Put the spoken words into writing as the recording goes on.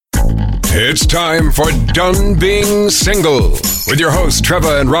It's time for Done Being Single with your hosts,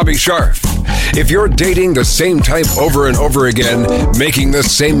 Trevor and Robbie Sharf. If you're dating the same type over and over again, making the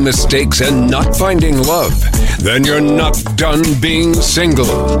same mistakes and not finding love, then you're not done being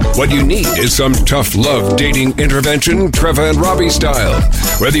single. What you need is some tough love dating intervention, Trevor and Robbie style.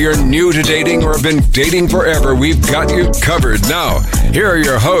 Whether you're new to dating or have been dating forever, we've got you covered. Now, here are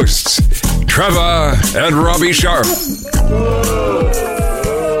your hosts, Trevor and Robbie Sharf.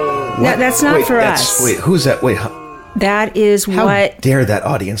 No, that's not for us. Wait, who's that? Wait, that is how what. Dare that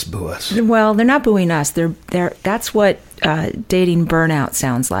audience boo us? Well, they're not booing us. They're. That's what dating burnout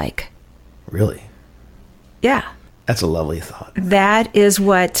sounds like. Really? Yeah. That's a lovely thought. That is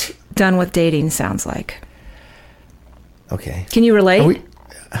what done with dating sounds like. Okay. Can you relate?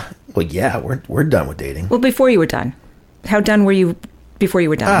 Well, yeah, we're done with dating. Well, before you were done. How done were you before you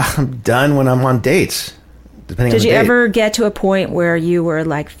were done? I'm done when I'm on dates. Did you ever get to a point where you were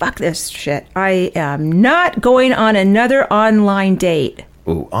like, fuck this shit, I am not going on another online date?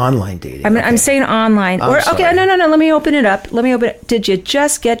 Ooh, online dating. I'm saying online. Okay, no, let me open it up. Did you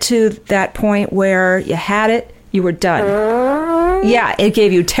just get to that point where you had it, you were done? Yeah, it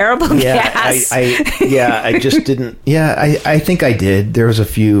gave you terrible gas. I just didn't. Yeah, I think I did. There was a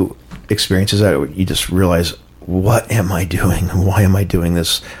few experiences that you just realize, what am I doing? Why am I doing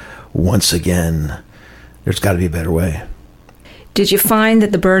this once again? There's got to be a better way. Did you find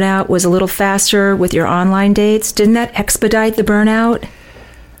that the burnout was a little faster with your online dates? Didn't that expedite the burnout?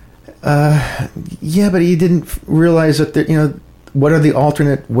 Yeah, but you didn't realize that, what are the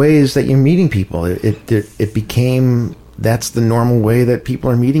alternate ways that you're meeting people? It became, that's the normal way that people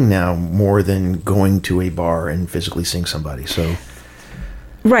are meeting now, more than going to a bar and physically seeing somebody. So,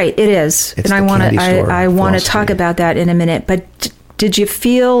 right, it is. And I want to talk about that in a minute, but did you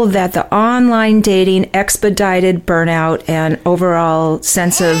feel that the online dating expedited burnout and overall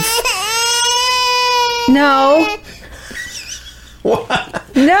sense of... No. What?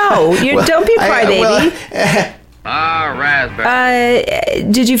 No, don't be a crybaby.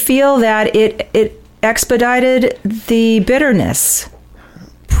 Raspberry. Did you feel that it expedited the bitterness?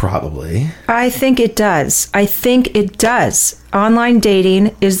 Probably. I think it does. Online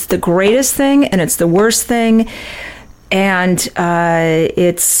dating is the greatest thing and it's the worst thing. And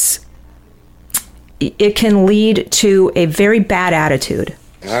it can lead to a very bad attitude.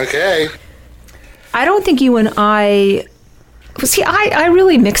 Okay. I don't think you and I... See, I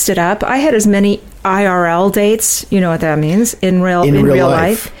really mixed it up. I had as many IRL dates, you know what that means, in real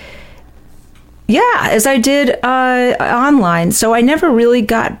life. Yeah, as I did online. So I never really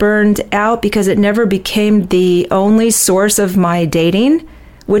got burned out because it never became the only source of my dating,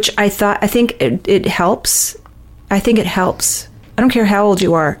 which I think it helps. I think it helps. I don't care how old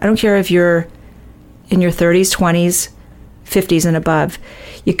you are. I don't care if you're in your 30s, 20s, 50s and above.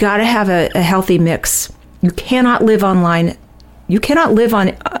 You got to have a healthy mix. You cannot live online. You cannot live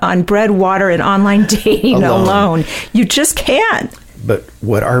on bread, water, and online dating alone. You just can't. But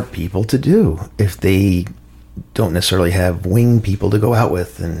what are people to do if they don't necessarily have wing people to go out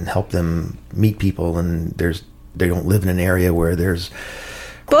with and help them meet people, and they don't live in an area where there's...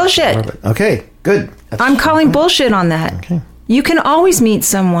 Bullshit. Okay, good. I'm calling bullshit on that. Okay. You can always meet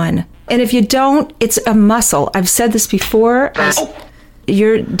someone. And if you don't, it's a muscle. I've said this before.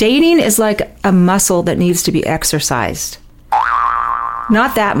 Your dating is like a muscle that needs to be exercised.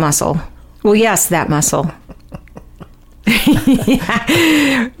 Not that muscle. Well, yes, that muscle.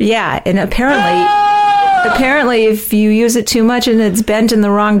 Yeah, and apparently if you use it too much and it's bent in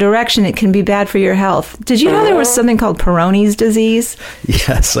the wrong direction, it can be bad for your health. Did you know there was something called Peyronie's disease?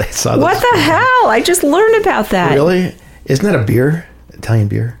 Yes, I saw that. What the hell? I just learned about that. Really? Isn't that a beer? Italian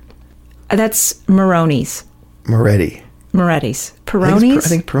beer? That's Moretti's. Peyronie's. Peyronie's? I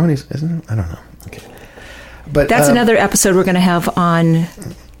think Peyronie's, isn't it? I don't know. Okay. But that's another episode we're going to have on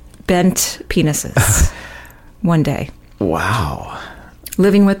bent penises one day. Wow.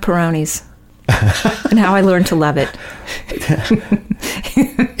 Living with Peyronie's. And how I learned to love it.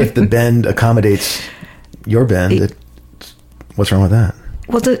 If the bend accommodates your bend, what's wrong with that?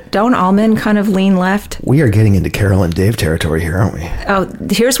 Well, don't all men kind of lean left? We are getting into Carol and Dave territory here, aren't we? Oh,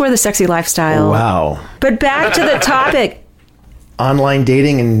 here's where the sexy lifestyle... Wow. But back to the topic. Online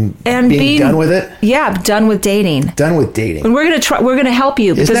dating and being done with it? Yeah, done with dating. Done with dating. And we're going to help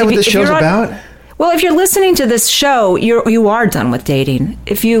you. Isn't that what this show's about? Well, if you're listening to this show, you are done with dating.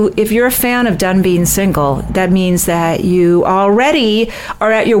 If you're a fan of done being single, that means that you already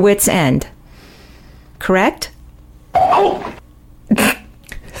are at your wit's end. Correct? Oh. I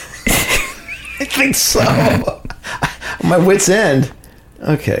think so. My wit's end.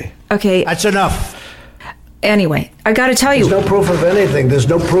 Okay. Okay. That's enough. Anyway, I got to tell you. There's no proof of anything. There's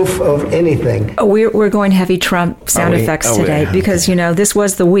no proof of anything. We're going heavy Trump sound effects today because, this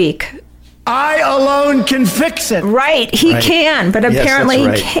was the week. I alone can fix it. Right. He can, but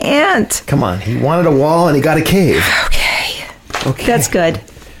apparently he can't. Come on. He wanted a wall and he got a cave. Okay. That's good.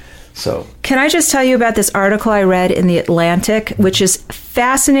 So, can I just tell you about this article I read in The Atlantic, which is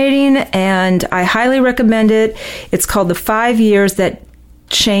fascinating, and I highly recommend it. It's called The 5 Years That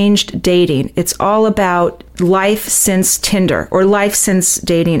Changed Dating. It's all about life since Tinder or life since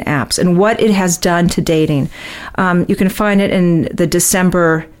dating apps and what it has done to dating. You can find it in the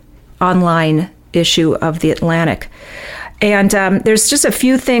December online issue of The Atlantic. And there's just a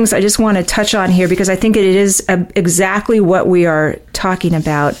few things I just want to touch on here because I think it is exactly what we are talking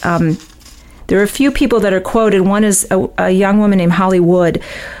about. There are a few people that are quoted. One is a young woman named Holly Wood.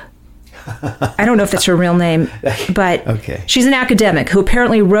 I don't know if that's her real name, but she's an academic who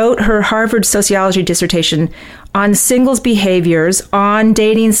apparently wrote her Harvard sociology dissertation on singles' behaviors on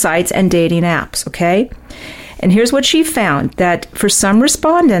dating sites and dating apps, okay? And here's what she found, that for some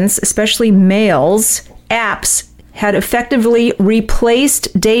respondents, especially males, apps had effectively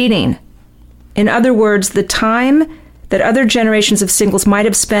replaced dating. In other words, the time that other generations of singles might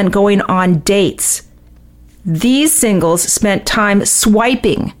have spent going on dates, these singles spent time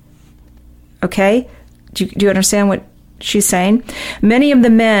swiping. Okay? Do you understand what she's saying? Many of the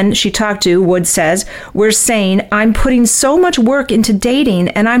men she talked to, Wood says, were saying, I'm putting so much work into dating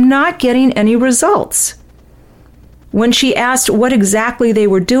and I'm not getting any results. When she asked what exactly they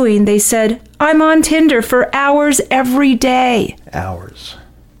were doing, they said, I'm on Tinder for hours every day. Hours.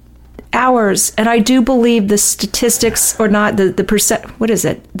 And I do believe the statistics, or not the percent, what is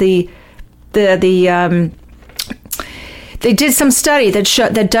it? They did some study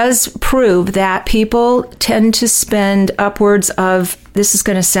that does prove that people tend to spend upwards of, this is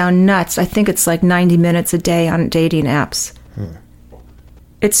going to sound nuts, I think it's like 90 minutes a day on dating apps.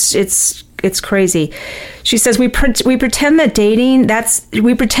 It's crazy. She says we pretend that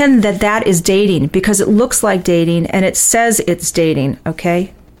that is dating because it looks like dating and it says it's dating,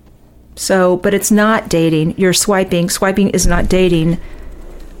 okay? So, but it's not dating. You're swiping. Swiping is not dating.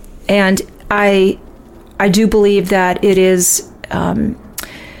 And I do believe that it is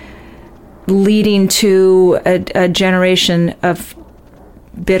leading to a generation of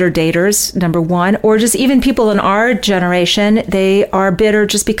bitter daters, number one, or just even people in our generation, they are bitter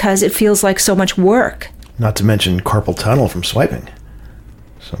just because it feels like so much work. Not to mention carpal tunnel from swiping.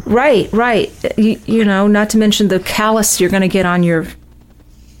 So. Right. You know, not to mention the callus you're going to get on your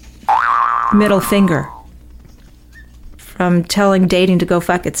middle finger from telling dating to go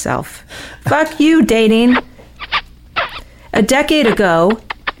fuck itself. Fuck you, dating. A decade ago,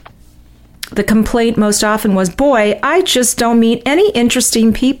 the complaint most often was, boy, I just don't meet any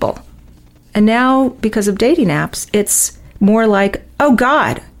interesting people. And now, because of dating apps, it's more like, oh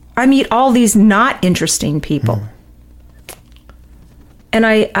God, I meet all these not interesting people. And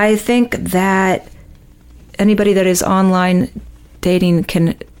I think that anybody that is online dating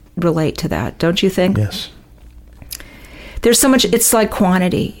can relate to that, don't you think? Yes. There's so much, it's like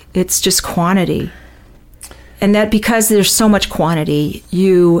quantity. It's just quantity. And that because there's so much quantity,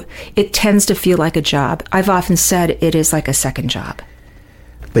 it tends to feel like a job. I've often said it is like a second job.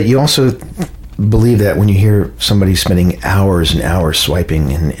 But you also believe that when you hear somebody spending hours and hours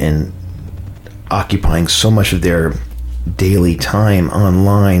swiping and occupying so much of their daily time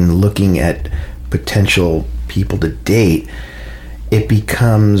online looking at potential people to date, it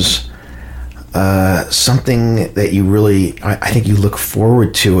becomes something that you really, I think you look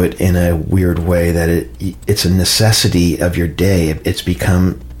forward to it in a weird way, that it's a necessity of your day. It's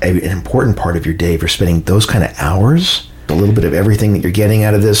become an important part of your day for spending those kind of hours, a little bit of everything that you're getting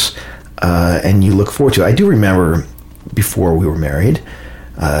out of this, and you look forward to it. I do remember before we were married,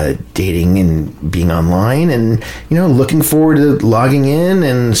 dating and being online and, looking forward to logging in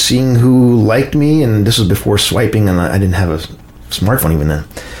and seeing who liked me. And this was before swiping, and I didn't have a smartphone even then.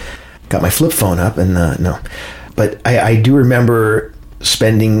 Got my flip phone up, and no. But I do remember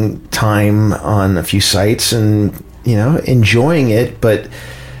spending time on a few sites and, enjoying it, but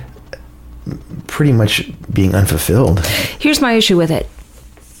pretty much being unfulfilled. Here's my issue with it.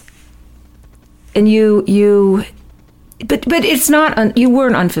 And but it's not, you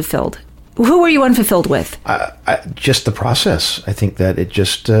weren't unfulfilled. Who were you unfulfilled with? Just the process. I think that it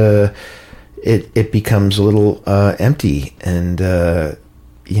just, it becomes a little empty, and,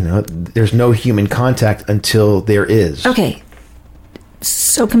 there's no human contact until there is. Okay.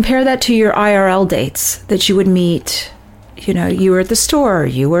 So compare that to your IRL dates that you would meet. You were at the store,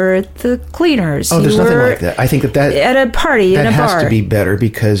 you were at the cleaners. Oh, there's nothing like that. I think that at a party, in a bar. That has to be better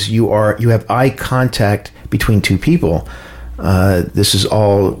because you have eye contact between two people. This is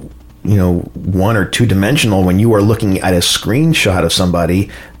all, one or two dimensional. When you are looking at a screenshot of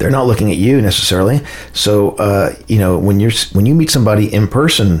somebody, they're not looking at you necessarily. So, when you meet somebody in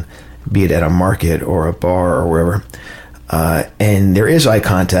person, be it at a market or a bar or wherever, and there is eye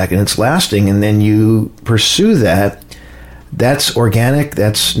contact and it's lasting, and then you pursue that, that's organic,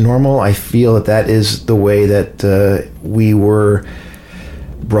 that's normal. I feel that is the way that we were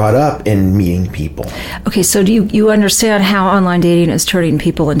brought up in meeting people. Okay, so do you understand how online dating is turning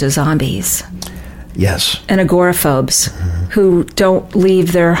people into zombies? Yes. And agoraphobes who don't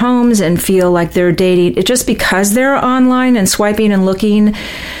leave their homes and feel like they're dating. Just because they're online and swiping and looking,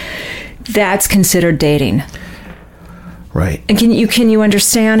 that's considered dating. Right. And can you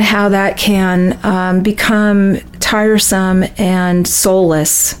understand how that can become tiresome and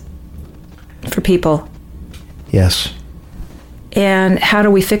soulless for people? Yes. And how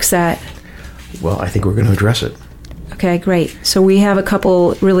do we fix that? Well, I think we're going to address it. Okay, great. So we have a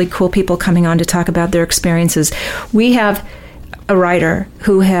couple really cool people coming on to talk about their experiences. We have a writer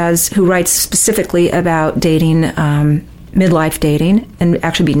who writes specifically about dating, midlife dating, and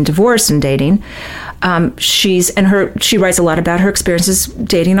actually being divorced and dating. She writes a lot about her experiences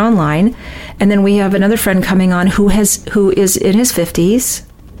dating online. And then we have another friend coming on who is in his 50s,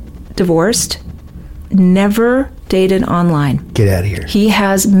 divorced, never dated online. Get out of here. He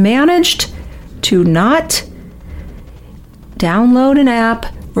has managed to not download an app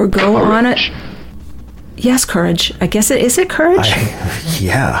or go on it. Yes, courage. I guess is it courage?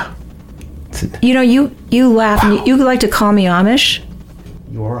 Yeah. You laugh. Wow. And you like to call me Amish.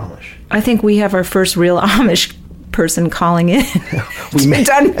 You're Amish. I think we have our first real Amish person calling in.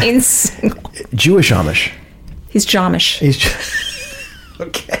 Done being single. Jewish Amish. He's Jomish.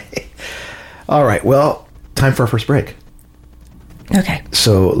 Okay. All right. Well, time for our first break. Okay.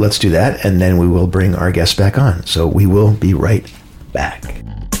 So let's do that, and then we will bring our guests back on. So we will be right back.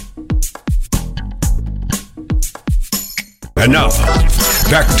 And now,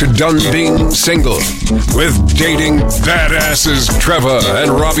 back to Done Being Single with dating badasses Trevor and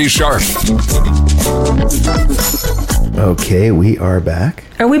Robbie Sharp. Okay, we are back.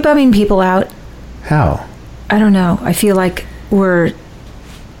 Are we bumming people out? How? I don't know. I feel like we're...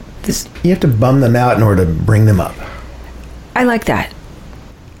 You have to bum them out in order to bring them up. I like that.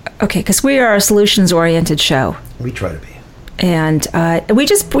 Okay, because we are a solutions-oriented show. We try to be. And we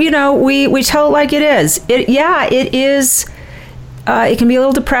just, we tell it like it is. It is... it can be a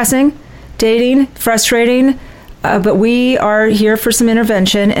little depressing, dating, frustrating, but we are here for some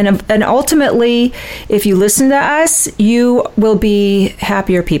intervention. And ultimately, if you listen to us, you will be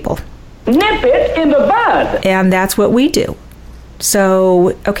happier people. Nip it in the bud. And that's what we do.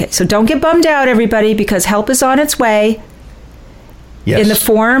 So, okay, so don't get bummed out, everybody, because help is on its way. Yes. In the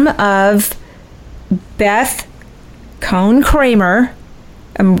form of Beth Kramer.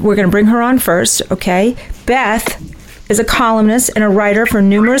 We're going to bring her on first, okay? Beth is a columnist and a writer for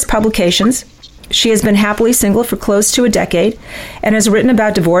numerous publications. She has been happily single for close to a decade and has written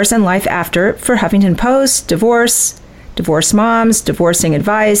about divorce and life after for Huffington Post, Divorce Moms, Divorcing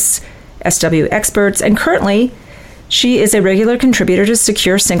Advice, SW Experts, and currently she is a regular contributor to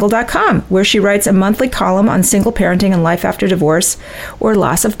SecureSingle.com, where she writes a monthly column on single parenting and life after divorce or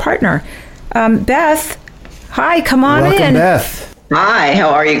loss of partner. Beth, hi, come on in. Welcome, Beth. Hi,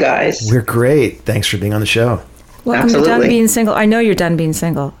 how are you guys? We're great. Thanks for being on the show. Welcome to Done Being Single. I know you're done being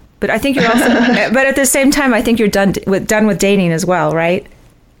single, but I think you're also, but at the same time, I think you're done with dating as well, right?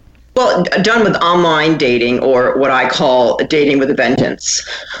 Well, done with online dating, or what I call dating with a vengeance,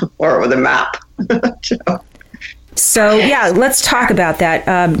 or with a map. So, yeah, let's talk about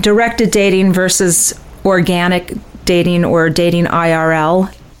that. Directed dating versus organic dating, or dating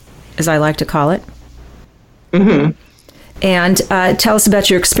IRL, as I like to call it. Mm-hmm. And tell us about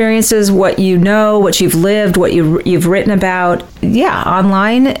your experiences, what you know, what you've lived, what you've written about. Yeah,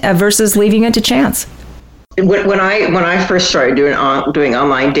 online versus leaving it to chance. When I first started doing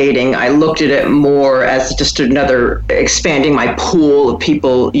online dating, I looked at it more as just another expanding my pool of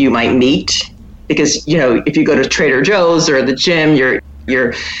people you might meet. Because, if you go to Trader Joe's or the gym,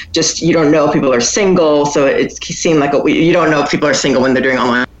 you're just, you don't know if people are single. So it seemed like you don't know if people are single when they're doing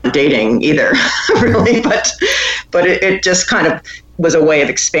online dating either, really. But it just kind of was a way of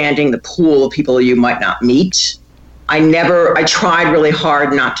expanding the pool of people you might not meet. I tried really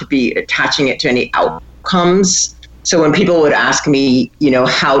hard not to be attaching it to any outcomes. So when people would ask me,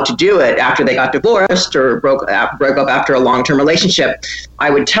 how to do it after they got divorced or broke up after a long-term relationship, I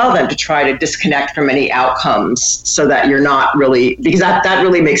would tell them to try to disconnect from any outcomes so that you're not really, because that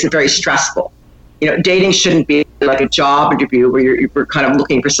really makes it very stressful. dating shouldn't be like a job interview where you're kind of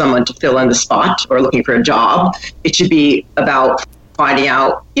looking for someone to fill in the spot or looking for a job. It should be about finding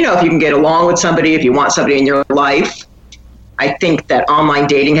out, if you can get along with somebody, if you want somebody in your life. I think that online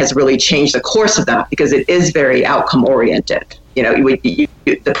dating has really changed the course of that because it is very outcome oriented.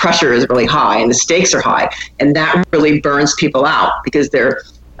 The pressure is really high and the stakes are high, and that really burns people out because they're,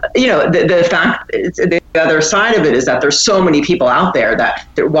 the fact, the other side of it is that there's so many people out there that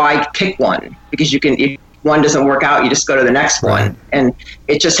why pick one? Because if one doesn't work out, you just go to the next one. And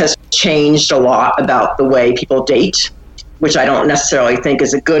it just has changed a lot about the way people date, which I don't necessarily think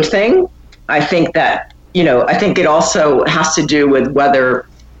is a good thing. I think that, I think it also has to do with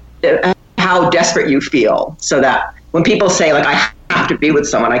how desperate you feel, so that when people say, like, I have to be with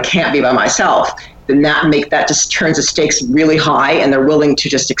someone, I can't be by myself, then that just turns the stakes really high, and they're willing to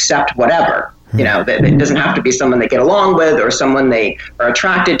just accept whatever. It doesn't have to be someone they get along with or someone they are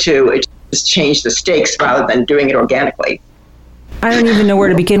attracted to. It just changes the stakes rather than doing it organically. I don't even know where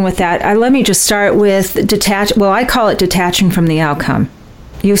to begin with that. Let me just start with I call it detaching from the outcome.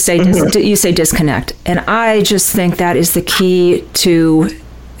 You say disconnect, and I just think that is the key to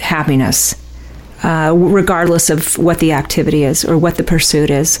happiness, regardless of what the activity is or what the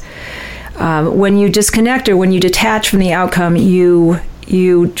pursuit is. When you disconnect or when you detach from the outcome, you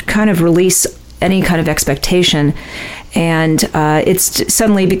kind of release any kind of expectation, and it's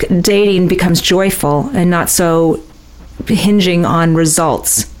suddenly dating becomes joyful and not so hinging on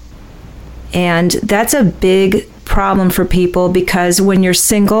results. And that's a big problem for people because when you're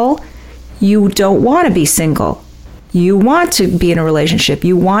single, you don't want to be single. You want to be in a relationship.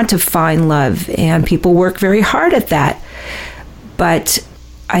 You want to find love, and people work very hard at that. But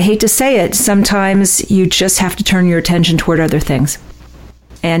I hate to say it, sometimes you just have to turn your attention toward other things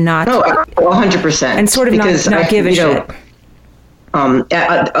and not 100%, and sort of not give a shit.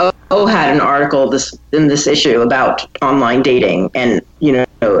 O had an article in this issue about online dating, and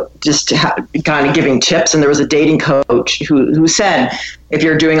just kind of giving tips. And there was a dating coach who said, if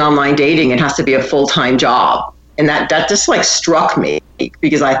you're doing online dating, it has to be a full-time job. And that just like struck me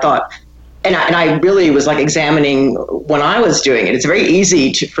because I thought, and I really was like examining when I was doing it. It's very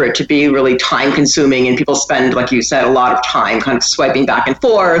easy for it to be really time consuming, and people spend, like you said, a lot of time kind of swiping back and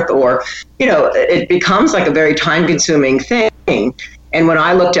forth, or, it becomes like a very time consuming thing. And when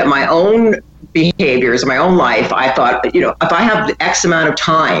I looked at my own behaviors, my own life, I thought, if I have the X amount of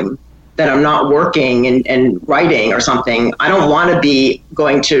time that I'm not working and writing or something, I don't want to be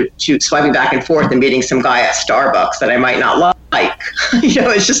going to swiping back and forth and meeting some guy at Starbucks that I might not like.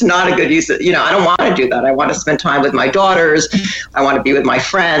 It's just not a good use of, I don't want to do that. I want to spend time with my daughters. I want to be with my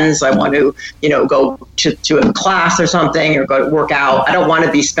friends. I want to, go to a class or something, or go to work out. I don't want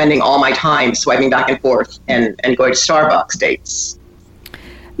to be spending all my time swiping back and forth and going to Starbucks dates.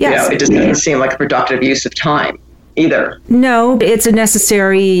 Yes. It just doesn't seem like a productive use of time either. No, it's a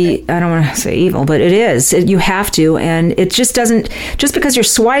necessary, I don't want to say evil, but it is. You have to, and it just doesn't, just because you're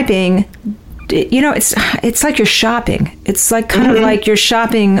swiping, it's like you're shopping. It's like kind of like you're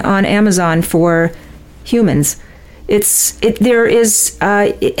shopping on Amazon for humans. How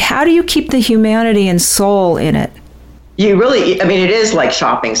do you keep the humanity and soul in it? It is like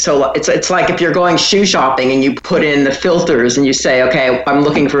shopping. So it's like if you're going shoe shopping and you put in the filters and you say, okay, I'm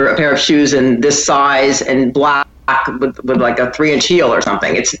looking for a pair of shoes in this size and black with like a 3-inch heel or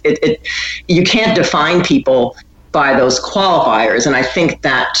something. You can't define people by those qualifiers. And I think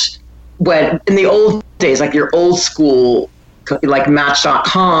that when in the old days, like your old school, like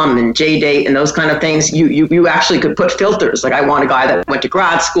Match.com and JDate and those kind of things, you actually could put filters. Like, I want a guy that went to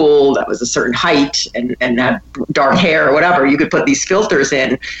grad school, that was a certain height and had dark hair or whatever. You could put these filters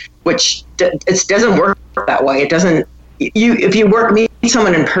in, which it doesn't work that way. It doesn't. If you meet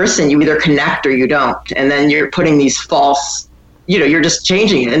someone in person, you either connect or you don't, and then you're putting these false. You're just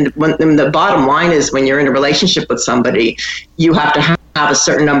changing it. And the bottom line is, when you're in a relationship with somebody, you have to have a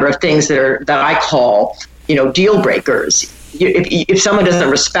certain number of things that I call, deal breakers. If someone doesn't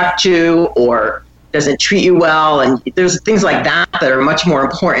respect you or doesn't treat you well, and there's things like that are much more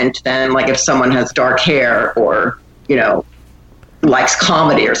important than like if someone has dark hair or, likes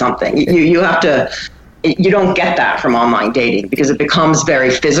comedy or something. You have to, you don't get that from online dating because it becomes very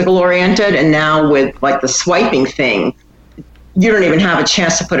physical oriented. And now with like the swiping thing, you don't even have a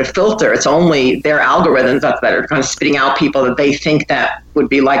chance to put a filter. It's only their algorithms that are kind of spitting out people that they think that would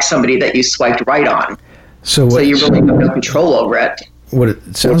be like somebody that you swiped right on. So you really have no control over it. What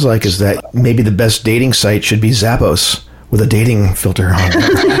it sounds like is that maybe the best dating site should be Zappos with a dating filter on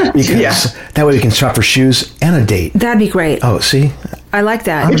it. Because that way we can shop for shoes and a date. That'd be great. Oh, see? I like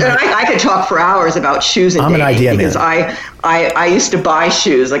that. I could talk for hours about shoes and dating, an idea because man. I used to buy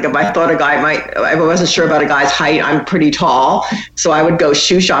shoes. Like if I thought a guy I wasn't sure about a guy's height. I'm pretty tall, so I would go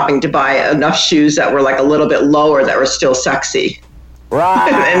shoe shopping to buy enough shoes that were like a little bit lower that were still sexy.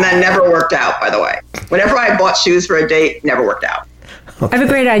 Right. And that never worked out, by the way. Whenever I bought shoes for a date, never worked out. I have a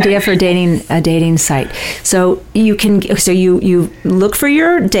great idea for a dating site. So you look for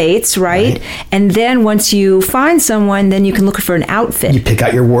your dates, right? And then once you find someone, then you can look for an outfit. You pick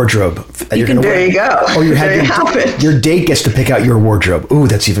out your wardrobe. There you go. Oh, your date gets to pick out your wardrobe. Ooh,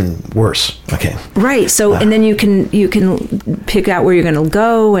 that's even worse. Okay. Right. So and then you can pick out where you're going to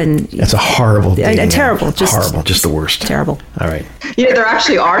go, and that's a horrible dating. Terrible. Just horrible. Just the worst. Terrible. All right. Yeah, there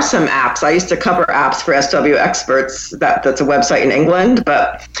actually are some apps. I used to cover apps for SW Experts. That's a website in England.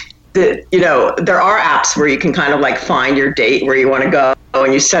 But there are apps where you can kind of like find your date where you want to go,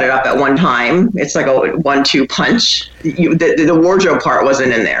 and you set it up at one time. It's like a 1-2 punch. The wardrobe part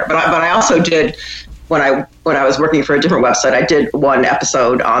wasn't in there, but I also did when I was working for a different website. I did one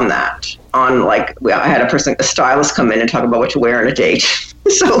episode on that. I had a stylist come in and talk about what to wear on a date.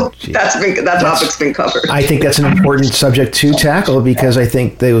 So that topic's been covered. I think that's an important subject to tackle, because I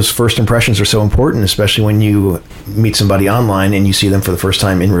think those first impressions are so important, especially when you meet somebody online and you see them for the first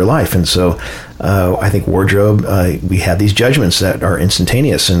time in real life. And so I think wardrobe, we have these judgments that are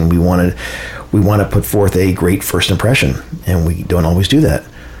instantaneous, and we want to put forth a great first impression, and we don't always do that.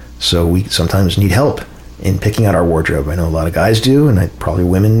 So we sometimes need help in picking out our wardrobe. I know a lot of guys do, and probably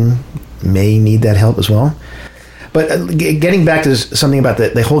women may need that help as well. But getting back to something about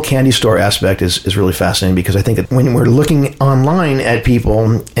the whole candy store aspect is really fascinating, because I think that when we're looking online at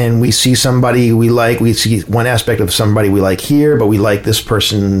people and we see somebody we like, we see one aspect of somebody we like here, but we like this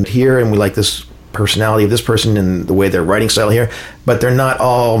person here, and we like this personality of this person and the way their writing style here, but they're not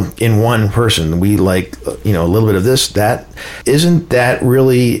all in one person. We like, a little bit of this, that. Isn't that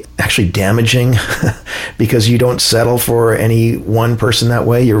really actually damaging? Because you don't settle for any one person that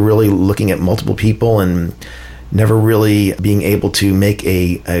way. You're really looking at multiple people and never really being able to make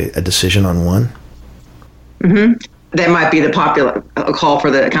a decision on one. Mm-hmm. That might be account for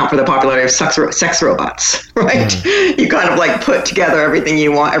the popularity of sex robots, right? Mm. You kind of like put together everything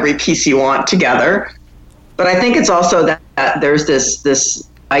you want, every piece you want together. But I think it's also that there's this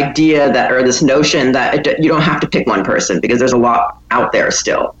idea or this notion that you don't have to pick one person, because there's a lot out there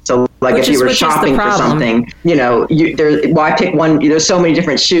still. So like if you were shopping for something, why pick one? There's so many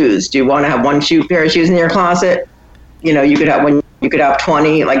different shoes. Do you want to have one pair of shoes in your closet? You could have one. You could have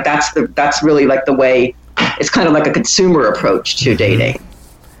 20. Like that's really like the way. It's kind of like a consumer approach to dating.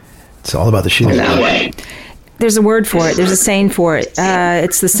 It's all about the shoes. In that way. There's a word for it. There's a saying for it.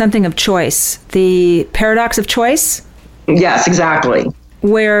 It's the something of choice. The paradox of choice. Yes, exactly.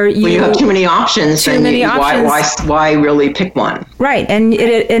 Where when you have too many options, why really pick one? Right, and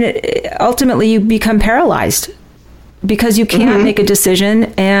it ultimately you become paralyzed, because you can't make a decision,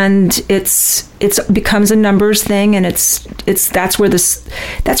 and it becomes a numbers thing, and that's where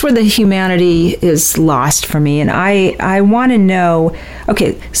the humanity is lost for me. And I want to know,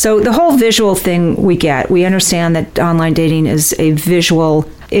 okay, so the whole visual thing we understand that online dating is a visual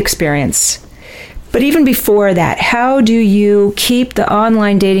experience. But even before that, how do you keep the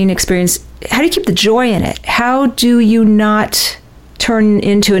online dating experience, how do you keep the joy in it? How do you not turn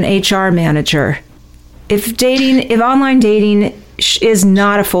into an HR manager? If online dating is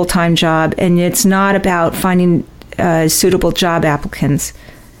not a full-time job, and it's not about finding suitable job applicants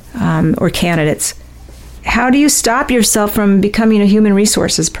or candidates, how do you stop yourself from becoming a human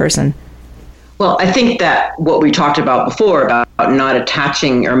resources person? Well, I think that what we talked about before about not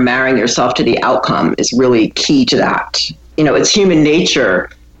attaching or marrying yourself to the outcome is really key to that. It's human nature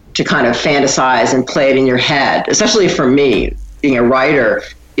to kind of fantasize and play it in your head, especially for me, being a writer.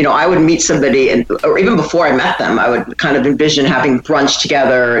 I would meet somebody, or even before I met them, I would kind of envision having brunch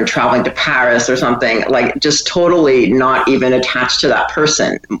together and traveling to Paris or something, like just totally not even attached to that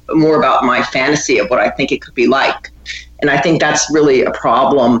person, more about my fantasy of what I think it could be like. And I think that's really a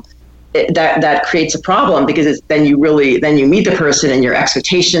problem. That creates a problem, because then you meet the person and your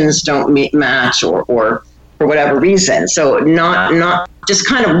expectations don't match or for whatever reason. So not just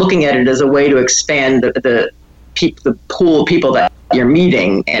kind of looking at it as a way to expand the pool of people that you're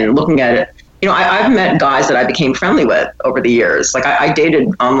meeting, and looking at it. I've met guys that I became friendly with over the years. Like I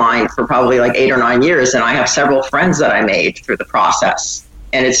dated online for probably like 8 or 9 years, and I have several friends that I made through the process.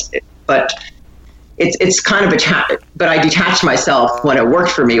 And it's kind of but I detached myself when it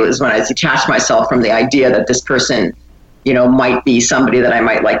worked for me, was when I detached myself from the idea that this person, might be somebody that I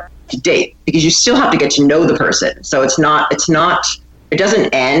might like to date, because you still have to get to know the person. So it's not It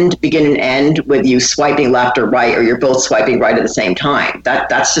doesn't begin and end with you swiping left or right, or you're both swiping right at the same time.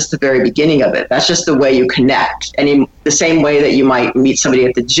 That's just the very beginning of it. That's just the way you connect. And in the same way that you might meet somebody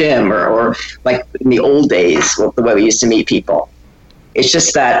at the gym or like in the old days, the way we used to meet people. It's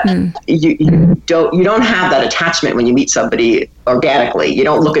just that you don't have that attachment when you meet somebody organically. You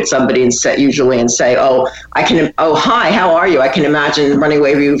don't look at somebody and say, oh, hi, how are you? I can imagine running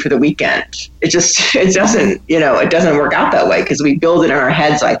away with you for the weekend. It doesn't work out that way because we build it in our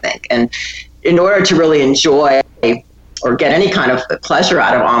heads, I think. And in order to really enjoy or get any kind of pleasure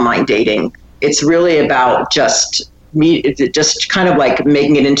out of online dating, it's really about just kind of like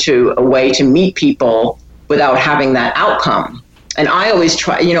making it into a way to meet people without having that outcome. And I always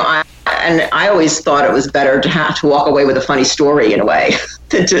I always thought it was better to have to walk away with a funny story in a way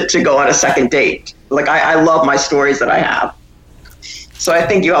than to go on a second date. Like I love my stories that I have. So I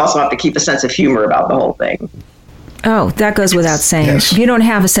think you also have to keep a sense of humor about the whole thing. Oh, that goes without saying. Yes. If you don't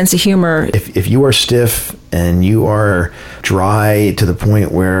have a sense of humor. If you are stiff and you are dry to the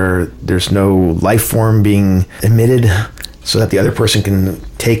point where there's no life form being emitted so that the other person can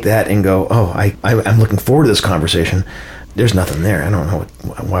take that and go, oh, I'm looking forward to this conversation. There's nothing there. I don't know.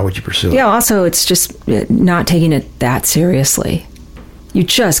 Why would you pursue it? Yeah, also, it's just not taking it that seriously. You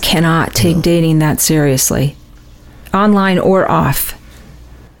just cannot take dating that seriously, online or off.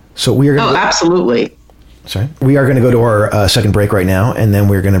 So we are going absolutely. Sorry. We are going to go to our second break right now, and then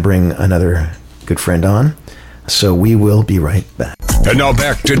we're going to bring another good friend on. So we will be right back. And now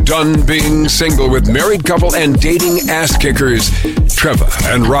back to Done Being Single with married couple and dating ass kickers, Trevor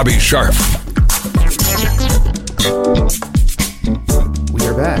and Robbie Sharp. We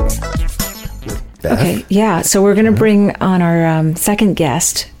are back. Beth. Okay, yeah. So we're going to bring on our second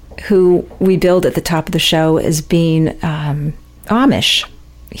guest, who we billed at the top of the show as being Amish.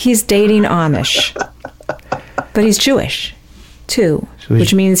 He's dating Amish, but he's Jewish too,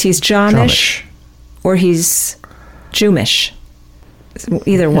 which means he's Jomish or he's Jewmish.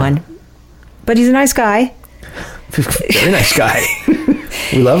 Either one. But he's a nice guy. Very nice guy.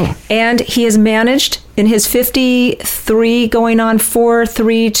 We love him. And he has managed in his 53 going on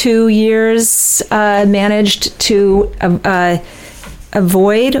 432 years, managed to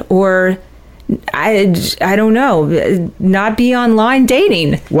avoid or I don't know, not be online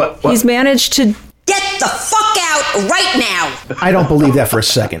dating. What? He's managed to get the fuck out right now. I don't believe that for a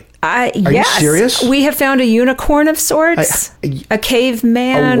second. Are you serious? We have found a unicorn of sorts, a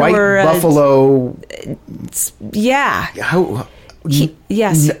caveman, a white or buffalo. Yeah. How?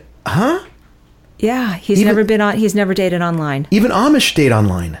 Yes. Huh? Yeah. He's never dated online. Even Amish date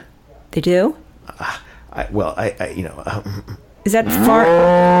online. They do? Is that far?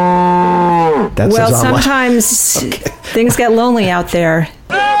 Well, sometimes things get lonely out there.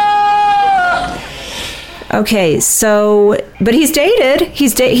 Okay, so, but he's dated. He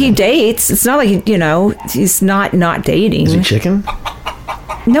dates. It's not like, he's not dating. Is he chicken?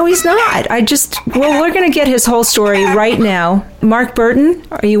 No, he's not. We're going to get his whole story right now. Mark Burton,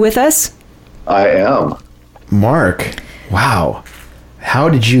 are you with us? I am. Mark, wow. How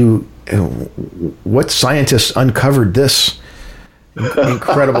did what scientists uncovered this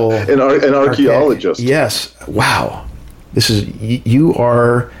incredible... An archaeologist. Yes. Wow. You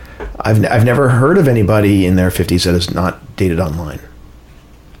are... I've never heard of anybody in their 50s that has not dated online.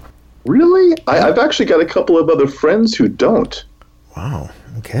 Really? I've actually got a couple of other friends who don't. Wow.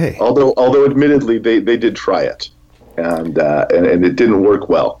 Okay. Although admittedly they did try it, and it didn't work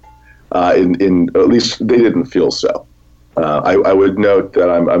well. In at least they didn't feel so. I would note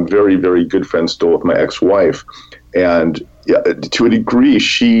that I'm very, very good friends still with my ex-wife, and to a degree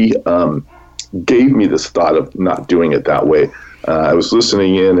she gave me this thought of not doing it that way. I was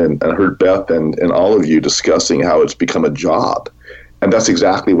listening in and heard Beth and all of you discussing how it's become a job. And that's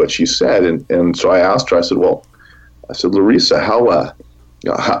exactly what she said. And so I asked her, I said, Larissa, how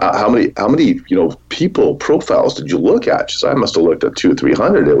many people profiles did you look at? She said, I must have looked at 200 or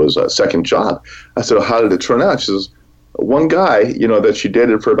 300. It was a second job. I said, how did it turn out? She says, one guy, that she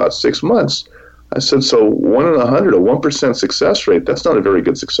dated for about 6 months. I said, so 1 in 100, a 1% success rate, that's not a very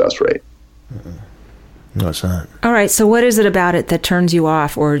good success rate. Mm-mm. No, it's not. All right. So what is it about it that turns you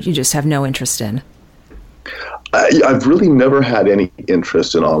off or you just have no interest in? I've really never had any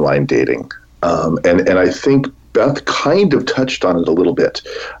interest in online dating. And I think Beth kind of touched on it a little bit.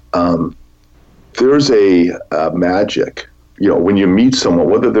 There's a magic, when you meet someone,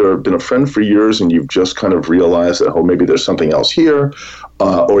 whether they've been a friend for years and you've just kind of realized that, maybe there's something else here,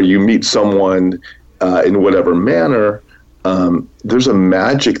 or you meet someone in whatever manner, there's a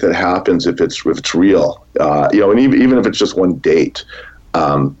magic that happens if it's real, and even if it's just one date.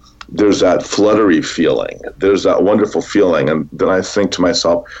 there's that fluttery feeling. There's that wonderful feeling. And then I think to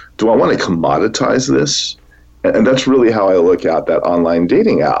myself, do I want to commoditize this? And that's really how I look at that online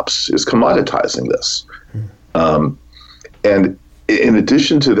dating apps, is commoditizing this. And in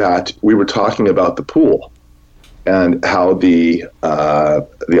addition to that, we were talking about the pool and how the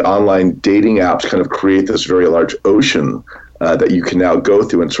online dating apps kind of create this very large ocean that you can now go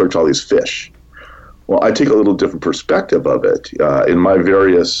through and search all these fish. Well, I take a little different perspective of it. In my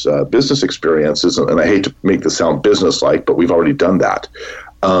various business experiences, and I hate to make this sound business-like, but we've already done that.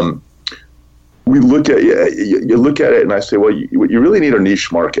 We look at you look at it, and I say, well, what you really need are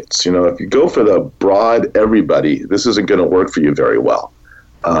niche markets. If you go for the broad everybody, this isn't going to work for you very well.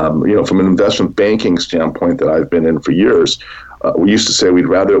 From an investment banking standpoint that I've been in for years, we used to say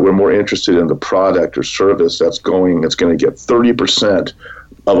we're more interested in the product or service that's going to get 30%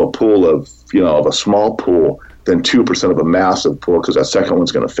 of a pool of a small pool than 2% of a massive pool, because that second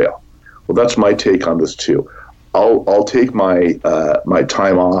one's going to fail. Well, that's my take on this too. I'll take my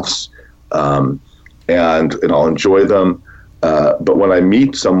time offs. And I'll enjoy them. But when I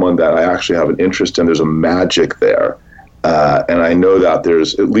meet someone that I actually have an interest in, there's a magic there. And I know that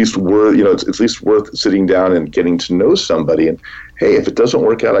there's at least it's at least worth sitting down and getting to know somebody. And hey, if it doesn't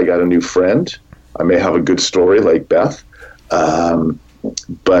work out, I got a new friend. I may have a good story like Beth.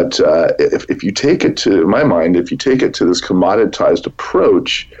 But if you take it to, in my mind, if you take it to this commoditized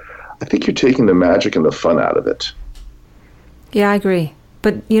approach, I think you're taking the magic and the fun out of it. Yeah, I agree.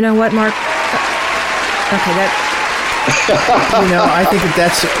 But you know what, Mark? Okay, I think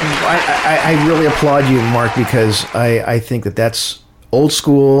that's. I really applaud you, Mark, because I think that's old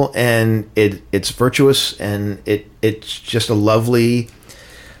school, and it's virtuous, and it's just a lovely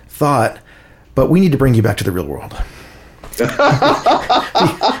thought. But we need to bring you back to the real world.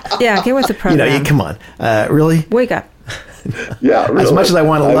 Yeah, get with the program. Come on, really? Wake up. Yeah, really. As much as I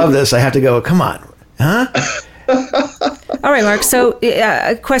want to love this, I have to go. Come on, huh? All right, Mark. So,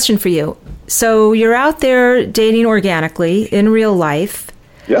 a question for you. So, you're out there dating organically in real life.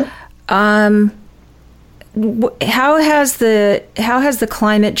 Yeah. How has the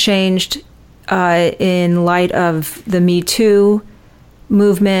climate changed in light of the Me Too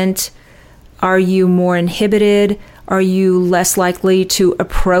movement? Are you more inhibited? Are you less likely to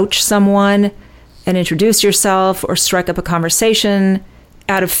approach someone and introduce yourself or strike up a conversation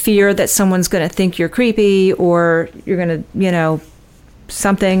out of fear that someone's going to think you're creepy or you're going to,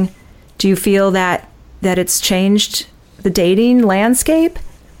 something? Do you feel that it's changed the dating landscape?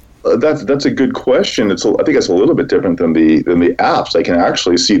 That's a good question. I think it's a little bit different than the apps. I can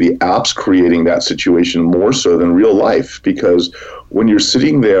actually see the apps creating that situation more so than real life, because when you're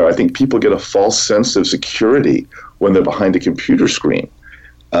sitting there, I think people get a false sense of security when they're behind a computer screen.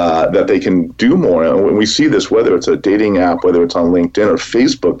 That they can do more. And when we see this, whether it's a dating app, whether it's on LinkedIn or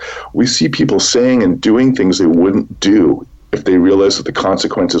Facebook, we see people saying and doing things they wouldn't do if they realized that the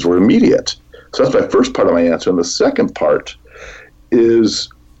consequences were immediate. So that's my first part of my answer. And the second part is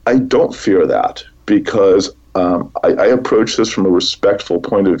I don't fear that, because I approach this from a respectful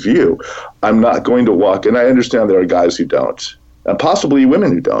point of view. I'm not going to walk, and I understand there are guys who don't, and possibly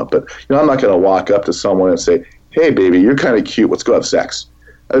women who don't, but I'm not going to walk up to someone and say, hey, baby, you're kind of cute, let's go have sex.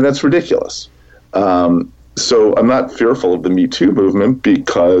 And that's ridiculous. So I'm not fearful of the Me Too movement,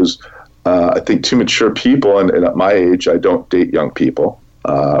 because I think too mature people, and at my age, I don't date young people.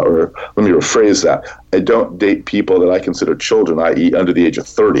 Or let me rephrase that. I don't date people that I consider children, i.e. under the age of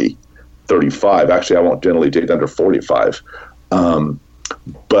 30, 35. Actually, I won't generally date under 45.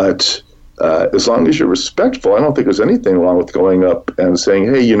 But as long as you're respectful, I don't think there's anything wrong with going up and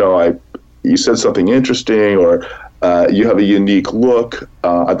saying, hey, you said something interesting, or you have a unique look.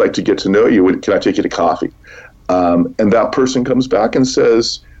 I'd like to get to know you. Can I take you to coffee? And that person comes back and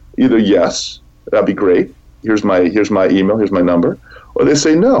says either yes, that'd be great. Here's my email. Here's my number. Or they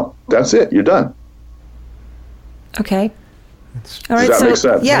say no. That's it. You're done. Okay. All right. Does that make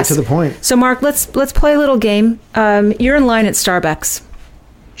sense? Yes. Right to the point. So, Mark, let's play a little game. You're in line at Starbucks.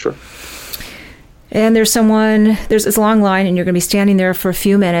 Sure. And it's a long line, and you're going to be standing there for a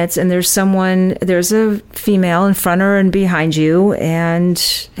few minutes, and there's a female in front of her and behind you,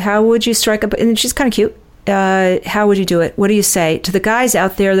 and how would you strike up, and she's kind of cute. How would you do it? What do you say to the guys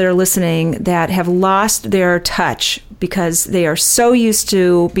out there that are listening that have lost their touch because they are so used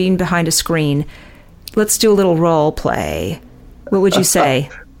to being behind a screen? Let's do a little role play. What would you say?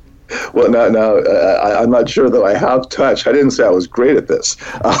 Well, no, I'm not sure that I have touch. I didn't say I was great at this.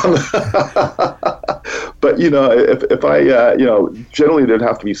 But, if I, generally there'd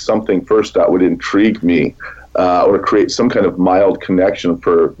have to be something first that would intrigue me or create some kind of mild connection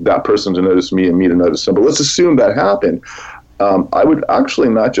for that person to notice me and me to notice them. But let's assume that happened. I would actually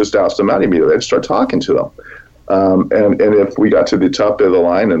not just ask them out immediately. I'd start talking to them. And if we got to the top of the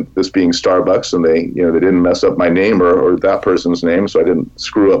line, and this being Starbucks, and they didn't mess up my name or that person's name, so I didn't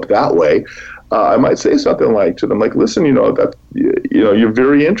screw up that way, I might say something like to them, like, listen, you're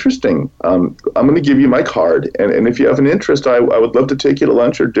very interesting. I'm going to give you my card, and if you have an interest, I would love to take you to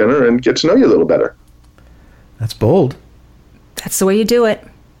lunch or dinner and get to know you a little better. That's bold. That's the way you do it.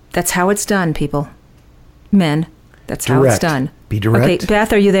 That's how it's done, people. Men, that's how it's done. Be direct. Okay,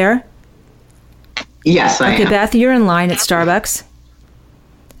 Beth, are you there? Yes, I am. Okay, Beth, you're in line at Starbucks.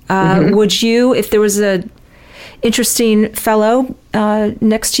 Would you, if there was a interesting fellow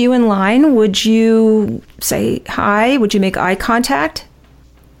next to you in line, would you say hi? Would you make eye contact?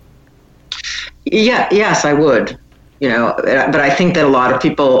 Yes, I would. But I think that a lot of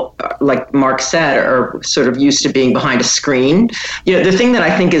people, like Mark said, are sort of used to being behind a screen. The thing that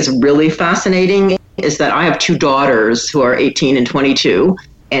I think is really fascinating is that I have two daughters who are 18 and 22.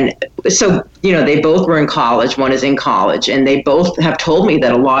 And so, they both were in college. One is in college. And they both have told me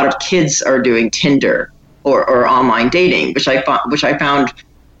that a lot of kids are doing Tinder or online dating, which I found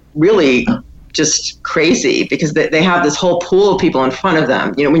really just crazy, because they have this whole pool of people in front of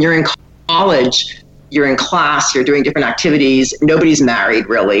them. When you're in college, you're in class, you're doing different activities. Nobody's married,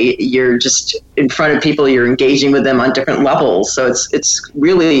 really. You're just in front of people. You're engaging with them on different levels. So it's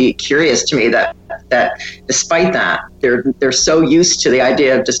really curious to me that despite that, they're so used to the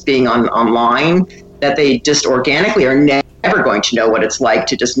idea of just being online that they just organically are never going to know what it's like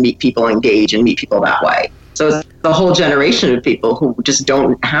to just meet people, engage, and meet people that way. So it's the whole generation of people who just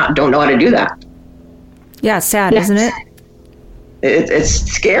don't know how to do that. Yeah, sad, isn't it? It's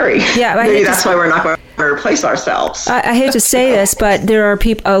scary. Yeah, maybe that's why we're not going to replace ourselves. I hate to say this, but there are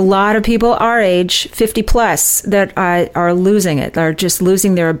a lot of people our age, 50 plus, that are losing it. They're just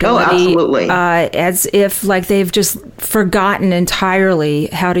losing their ability. Oh, absolutely. As if they've just forgotten entirely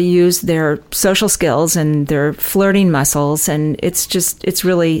how to use their social skills and their flirting muscles, and it's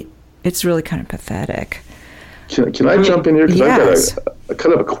really kind of pathetic. Can I jump in here? Because yes. I've got a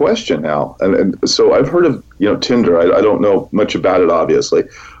kind of a question now. And so I've heard of, Tinder. I don't know much about it, obviously.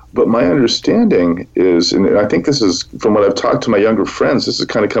 But my understanding is, and I think this is, from what I've talked to my younger friends, this has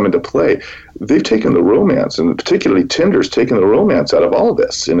kind of come into play. They've taken the romance, and particularly Tinder's taken the romance out of all of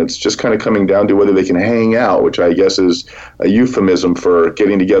this. And it's just kind of coming down to whether they can hang out, which I guess is a euphemism for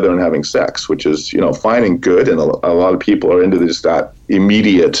getting together and having sex, which is, fine and good. And a lot of people are into just that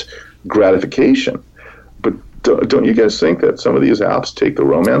immediate gratification. But don't you guys think that some of these apps take the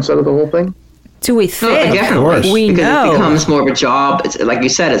romance out of the whole thing? Do we think? Definitely. We because know. It becomes more of a job. It's, like you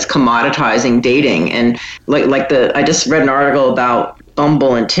said, it's commoditizing dating. And I just read an article about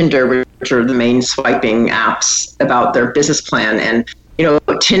Bumble and Tinder, which are the main swiping apps, about their business plan. And,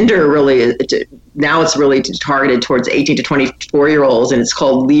 Tinder really, now it's really targeted towards 18 to 24-year-olds, and it's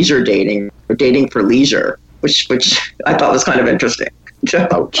called leisure dating, or dating for leisure, which I thought was kind of interesting.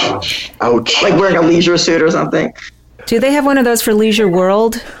 Ouch. Like wearing a leisure suit or something. Do they have one of those for Leisure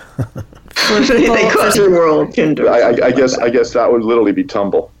World? They could for World Tinder. I guess that would literally be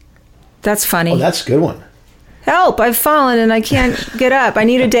Tumble. That's funny. Oh, that's a good one. Help, I've fallen and I can't get up. I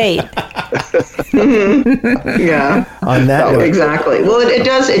need a date. Yeah. On that note. Exactly. Well, it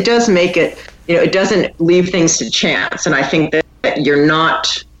does make it, it doesn't leave things to chance. And I think that you're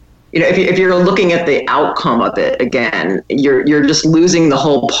not, if you're looking at the outcome of it, again, you're just losing the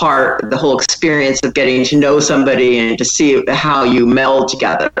whole experience of getting to know somebody and to see how you meld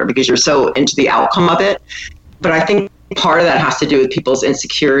together, because you're so into the outcome of it. But I think part of that has to do with people's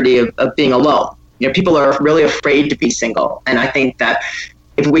insecurity of being alone. People are really afraid to be single. And I think that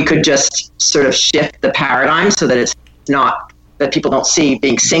if we could just sort of shift the paradigm so that it's not, that people don't see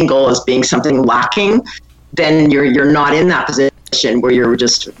being single as being something lacking, then you're not in that position where you're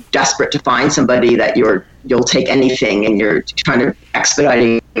just desperate to find somebody that you'll take anything, and you're trying to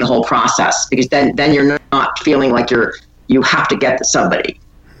expediting the whole process, because then you're not feeling like you have to get to somebody.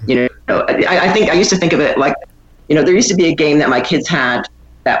 I think I used to think of it like, there used to be a game that my kids had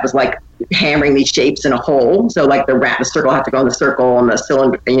that was like hammering these shapes in a hole. So like the circle had to go in the circle, and the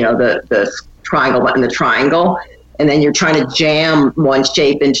cylinder, the triangle went in the triangle. And then you're trying to jam one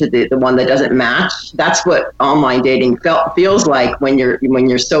shape into the one that doesn't match. That's what online dating feels like when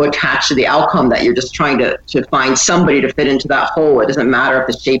you're so attached to the outcome that you're just trying to find somebody to fit into that hole. It doesn't matter if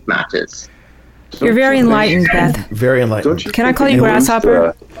the shape matches. You're very enlightened, Beth. Very enlightened. Can I call you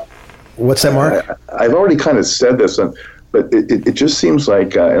Grasshopper? What's that, Mark? I've already kind of said this, but it just seems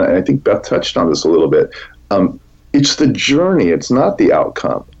like, and I think Beth touched on this a little bit, it's the journey. It's not the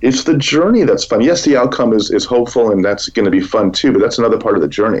outcome. It's the journey that's fun. Yes, the outcome is hopeful, and that's going to be fun too, but that's another part of the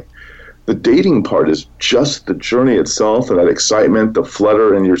journey. the dating part is just the journey itself, and that excitement, the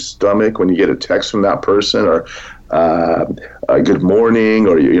flutter in your stomach when you get a text from that person, or good morning,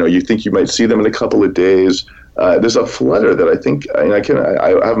 or you think you might see them in a couple of days. There's a flutter that I think, I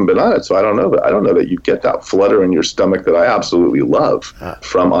haven't been on it, so I don't know, but I don't know that you get that flutter in your stomach that I absolutely love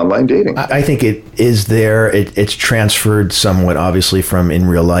from online dating. I think it is there. It's transferred somewhat, obviously, from in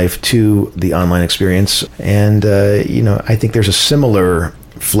real life to the online experience. And, I think there's a similar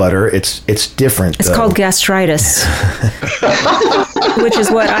flutter. It's different. It's called gastritis, which is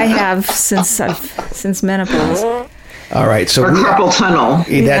what I have since menopause. All right, so or carpal tunnel.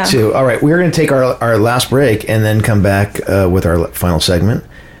 That too. All right, we're going to take our last break and then come back with our final segment,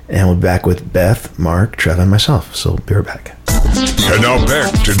 and we'll be back with Beth, Mark, Trev, and myself. So be right back. And now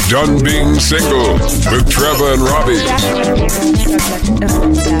back to Done Being Single with Trevor and Robbie.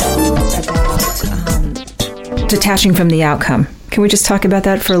 Detaching from the outcome. Can we just talk about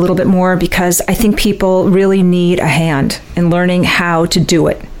that for a little bit more? Because I think people really need a hand in learning how to do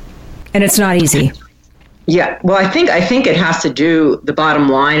it, and it's not easy. Yeah, well, I think it has to do, the bottom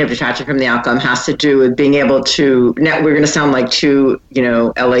line of detaching from the outcome has to do with being able to, now we're going to sound like two,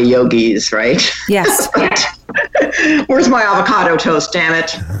 LA yogis, right? Yes. Where's my avocado toast, damn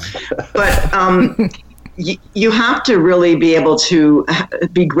it? But you have to really be able to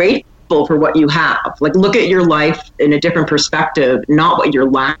be grateful for what you have. Like, look at your life in a different perspective, not what you're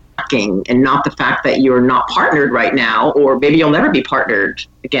lacking, and not the fact that you're not partnered right now, or maybe you'll never be partnered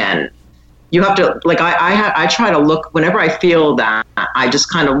again. You have to, like, I try to look, whenever I feel that, I just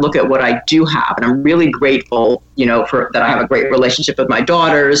kind of look at what I do have. And I'm really grateful, for that I have a great relationship with my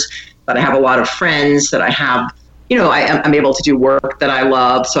daughters, that I have a lot of friends, that I have, I'm able to do work that I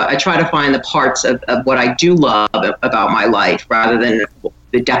love. So I try to find the parts of what I do love about my life rather than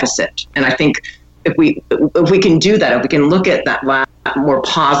the deficit. And I think if we can do that, if we can look at that more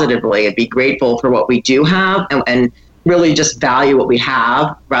positively and be grateful for what we do have and really just value what we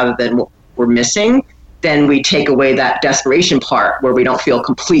have rather than what we're missing, then we take away that desperation part where we don't feel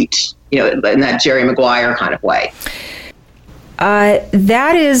complete, in that Jerry Maguire kind of way.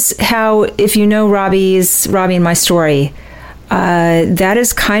 That is how, if you know Robbie and my story, that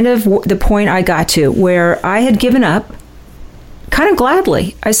is kind of the point I got to, where I had given up kind of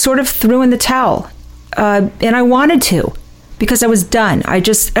gladly. I sort of threw in the towel, and I wanted to, because I was done. I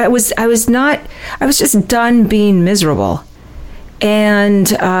was just done being miserable.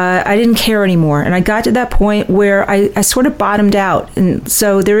 And I didn't care anymore. And I got to that point where I sort of bottomed out. And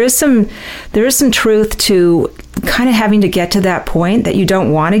so there is some truth to kind of having to get to that point that you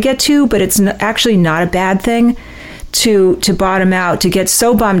don't want to get to, but it's actually not a bad thing to bottom out, to get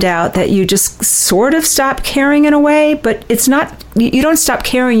so bummed out that you just sort of stop caring in a way. But it's not, you don't stop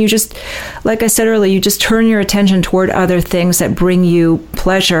caring. You just, like I said earlier, you just turn your attention toward other things that bring you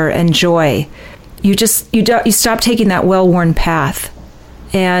pleasure and joy. You stop taking that well-worn path.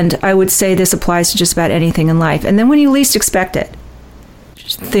 And I would say this applies to just about anything in life. And then when you least expect it,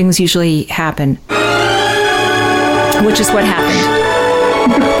 things usually happen, which is what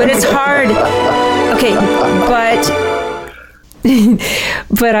happened. But it's hard. Okay,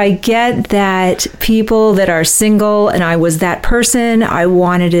 but I get that people that are single, and I was that person, I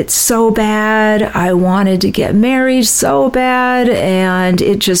wanted it so bad. I wanted to get married so bad, and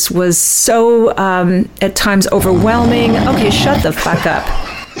it just was so, at times, overwhelming. Okay, shut the fuck up.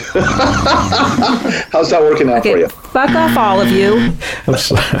 How's that working out for you? Fuck off, all of you. I'm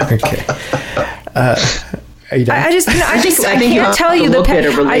sorry. Okay. Are you done? I can't tell you look at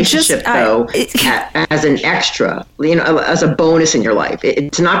a relationship as an extra, as a bonus in your life.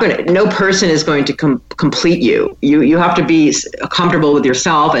 It's not going to. No person is going to complete you. You have to be comfortable with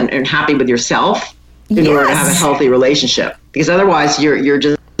yourself and happy with yourself in order to have a healthy relationship. Because otherwise, you're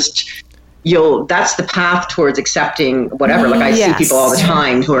just. That's the path towards accepting whatever. Like I see people all the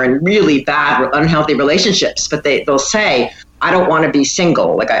time who are in really bad, unhealthy relationships, but they'll say, I don't want to be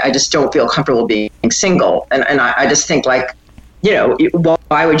single. Like, I just don't feel comfortable being single. And I just think, like,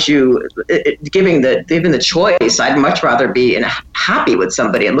 why would you, given the choice, I'd much rather be happy with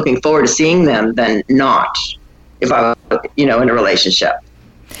somebody and looking forward to seeing them than not, if I was, in a relationship.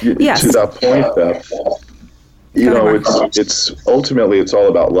 Yes. To that point, Beth, it's ultimately, it's all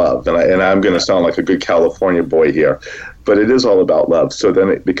about love. And I'm going to sound like a good California boy here, but it is all about love. So then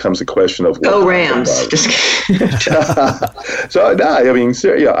it becomes a question of go Rams. Just kidding. So I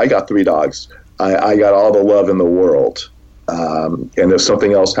got 3 dogs. I got all the love in the world. And if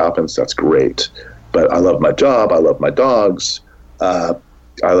something else happens, that's great. But I love my job. I love my dogs. I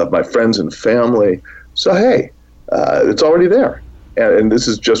love my friends and family. So, hey, it's already there. And this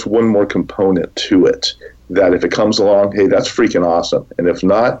is just one more component to it, that if it comes along, hey, that's freaking awesome. And if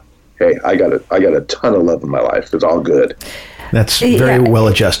not, hey, I got a ton of love in my life. It's all good. That's very well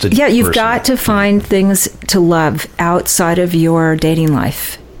adjusted. Yeah, you've got to find things to love outside of your dating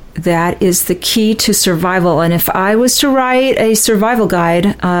life. That is the key to survival. And if I was to write a survival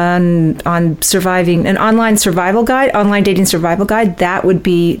guide on surviving, an online dating survival guide, that would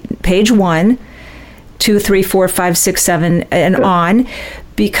be page 1, 2, 3, 4, 5, 6, 7, and on,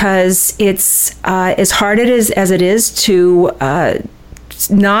 because it's as hard as it is to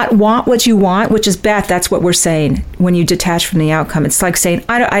not want what you want, which is, Beth, that's what we're saying when you detach from the outcome. It's like saying,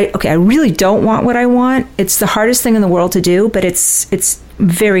 I really don't want what I want. It's the hardest thing in the world to do, but it's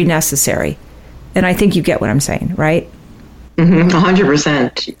very necessary. And I think you get what I'm saying, right?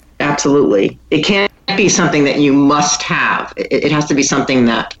 100%. Absolutely. It can't be something that you must have. It has to be something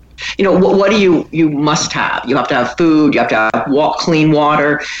that, what do you must have? You have to have food. You have to have clean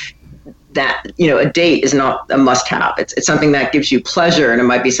water. That, a date is not a must-have. It's something that gives you pleasure, and it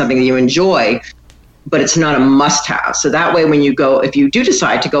might be something that you enjoy, but it's not a must-have. So that way, when you go, if you do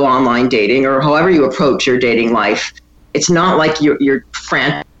decide to go online dating, or however you approach your dating life, it's not like you're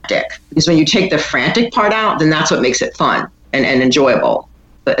frantic. Because when you take the frantic part out, then that's what makes it fun and enjoyable.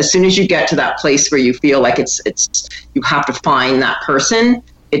 But as soon as you get to that place where you feel like it's you have to find that person,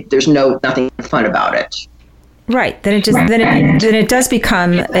 there's nothing fun about it. Right. Then it does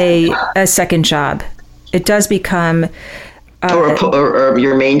become a second job. It does become or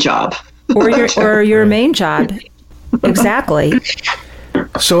your main job. or your main job. Exactly.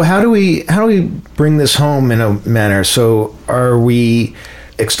 So how do we bring this home in a manner? So are we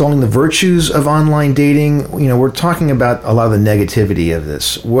extolling the virtues of online dating? We're talking about a lot of the negativity of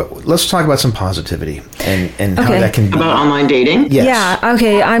this. Let's talk about some positivity and how that can be. About online dating? Yes. Yeah,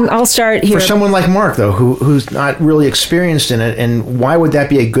 okay. I'll start here. For someone like Mark, though, who's not really experienced in it, and why would that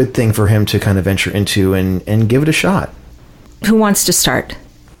be a good thing for him to kind of venture into and give it a shot? Who wants to start?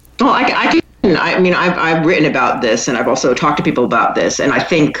 Well, I can. I've written about this, and I've also talked to people about this, and I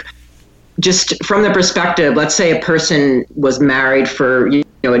think just from the perspective, let's say a person was married for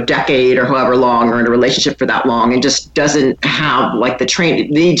a decade or however long, or in a relationship for that long, and just doesn't have like the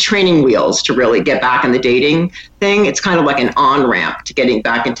training wheels to really get back in the dating thing. It's kind of like an on-ramp to getting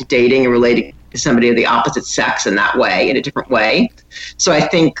back into dating and relating to somebody of the opposite sex in that way, in a different way. So I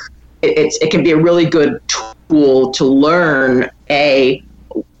think it can be a really good tool to learn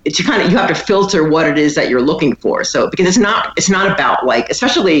you have to filter what it is that you're looking for. So because it's not about like,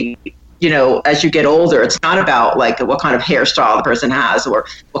 especially as you get older, it's not about like what kind of hairstyle the person has or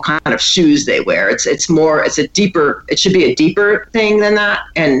what kind of shoes they wear. It should be a deeper thing than that.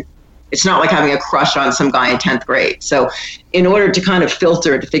 And it's not like having a crush on some guy in 10th grade. So in order to kind of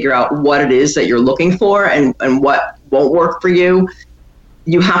filter, to figure out what it is that you're looking for and what won't work for you,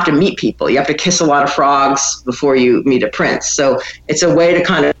 you have to meet people. You have to kiss a lot of frogs before you meet a prince. So it's a way to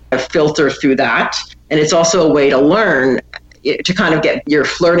kind of filter through that. And it's also a way to learn to kind of get your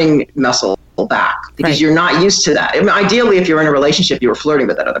flirting muscle back, because you're not used to that. Ideally, if you're in a relationship, you were flirting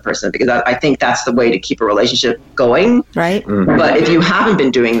with that other person, because I think that's the way to keep a relationship going. Right. Mm-hmm. But if you haven't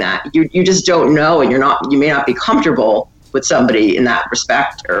been doing that, you just don't know, and you may not be comfortable with somebody in that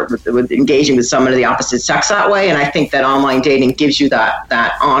respect, or with engaging with someone of the opposite sex that way. And I think that online dating gives you that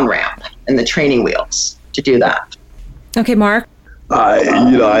on-ramp and the training wheels to do that. Okay, Mark.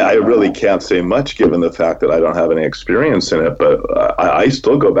 I really can't say much given the fact that I don't have any experience in it, but I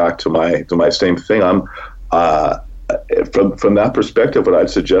still go back to my same thing. I'm from that perspective, what I'd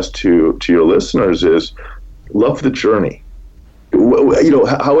suggest to your listeners is love the journey.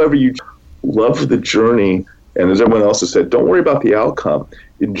 However you love the journey. And as everyone else has said, don't worry about the outcome.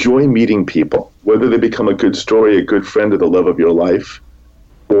 Enjoy meeting people, whether they become a good story, a good friend, or the love of your life,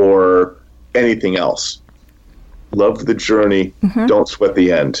 or anything else. Love the journey. Mm-hmm. Don't sweat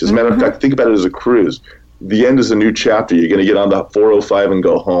the end. As a matter of fact, think about it as a cruise. The end is a new chapter. You're going to get on the 405 and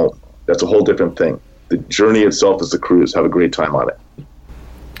go home. That's a whole different thing. The journey itself is the cruise. Have a great time on it.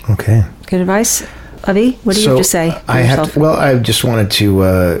 Okay. Good advice. Avi, what do you have to say? I just wanted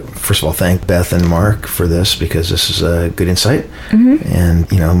to, first of all, thank Beth and Mark for this, because this is a good insight. Mm-hmm. And,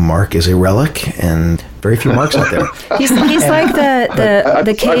 Mark is a relic, and very few Marks out there. He's like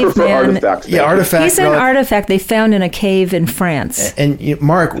the caveman. Artifact. He's an artifact they found in a cave in France. And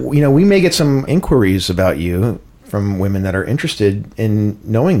Mark, we may get some inquiries about you from women that are interested in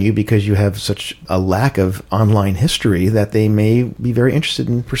knowing you, because you have such a lack of online history that they may be very interested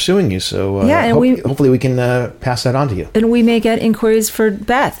in pursuing you. So hopefully we can pass that on to you. And we may get inquiries for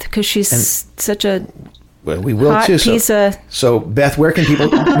Beth, because she's such a we will hot too. Piece of... So Beth, where can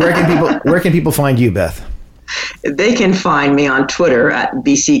people find you, Beth? They can find me on Twitter at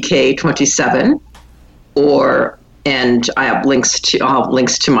BCK27 or and I'll have links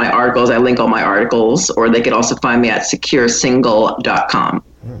to my articles. I link all my articles, or they could also find me at securesingle.com.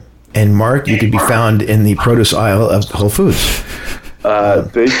 And Mark, you could be found in the produce aisle of Whole Foods.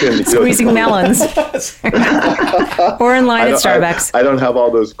 They can squeezing melons, or in line at Starbucks. I don't have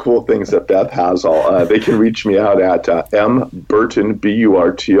all those cool things that Beth has. They can reach me out at mburton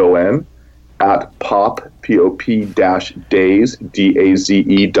BURTON at pop-daze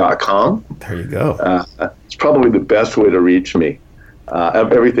DAZE.com. There you go. It's probably the best way to reach me.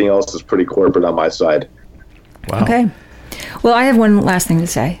 Everything else is pretty corporate on my side. Wow. Okay. Well, I have one last thing to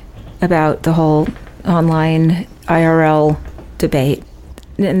say about the whole online IRL debate,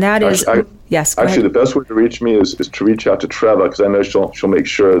 and that is yes. Actually, the best way to reach me is to reach out to Treva, because I know she'll make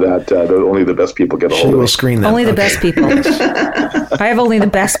sure that only the best people get a hold of me. She will screen them. Only the best people. I have only the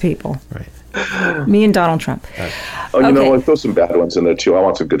best people. Right. Me and Donald Trump. You know what? Throw some bad ones in there too. I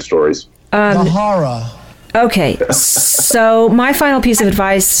want some good stories. The horror. Okay, so my final piece of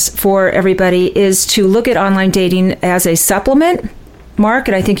advice for everybody is to look at online dating as a supplement. Mark,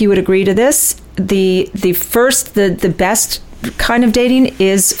 and I think you would agree to this. The best kind of dating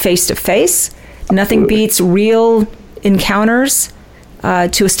is face-to-face. Nothing beats real encounters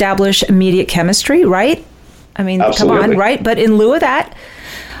to establish immediate chemistry, right? I mean, Absolutely. Come on, right? But in lieu of that,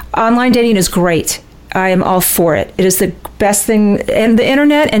 online dating is great. I am all for it. It is the best thing, and the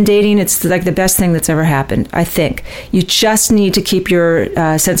internet and dating, it's like the best thing that's ever happened, I think. You just need to keep your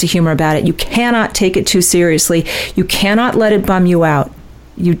sense of humor about it. You cannot take it too seriously. You cannot let it bum you out.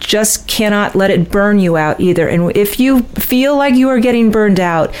 You just cannot let it burn you out either. And if you feel like you are getting burned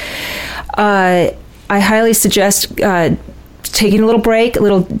out, I highly suggest taking a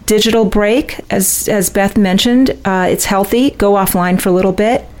little digital break, as Beth mentioned. It's healthy. Go offline for a little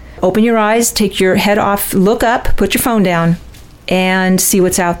bit. Open your eyes, take your head off, look up, put your phone down, and see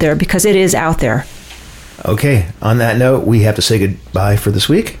what's out there, because it is out there. Okay, on that note, we have to say goodbye for this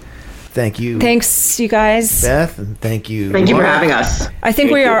week. Thank you. Thanks, you guys. Beth, and thank you. Thank you for having us. I think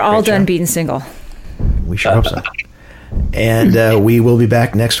we are all done being single. We sure hope so. And we will be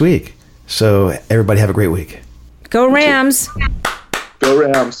back next week. So everybody have a great week. Go Rams. Go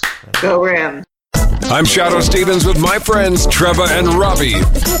Rams. Go Rams. I'm Shadow Stevens with my friends Treva and Robbie.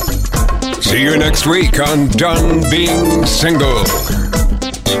 See you next week on Done Being Single.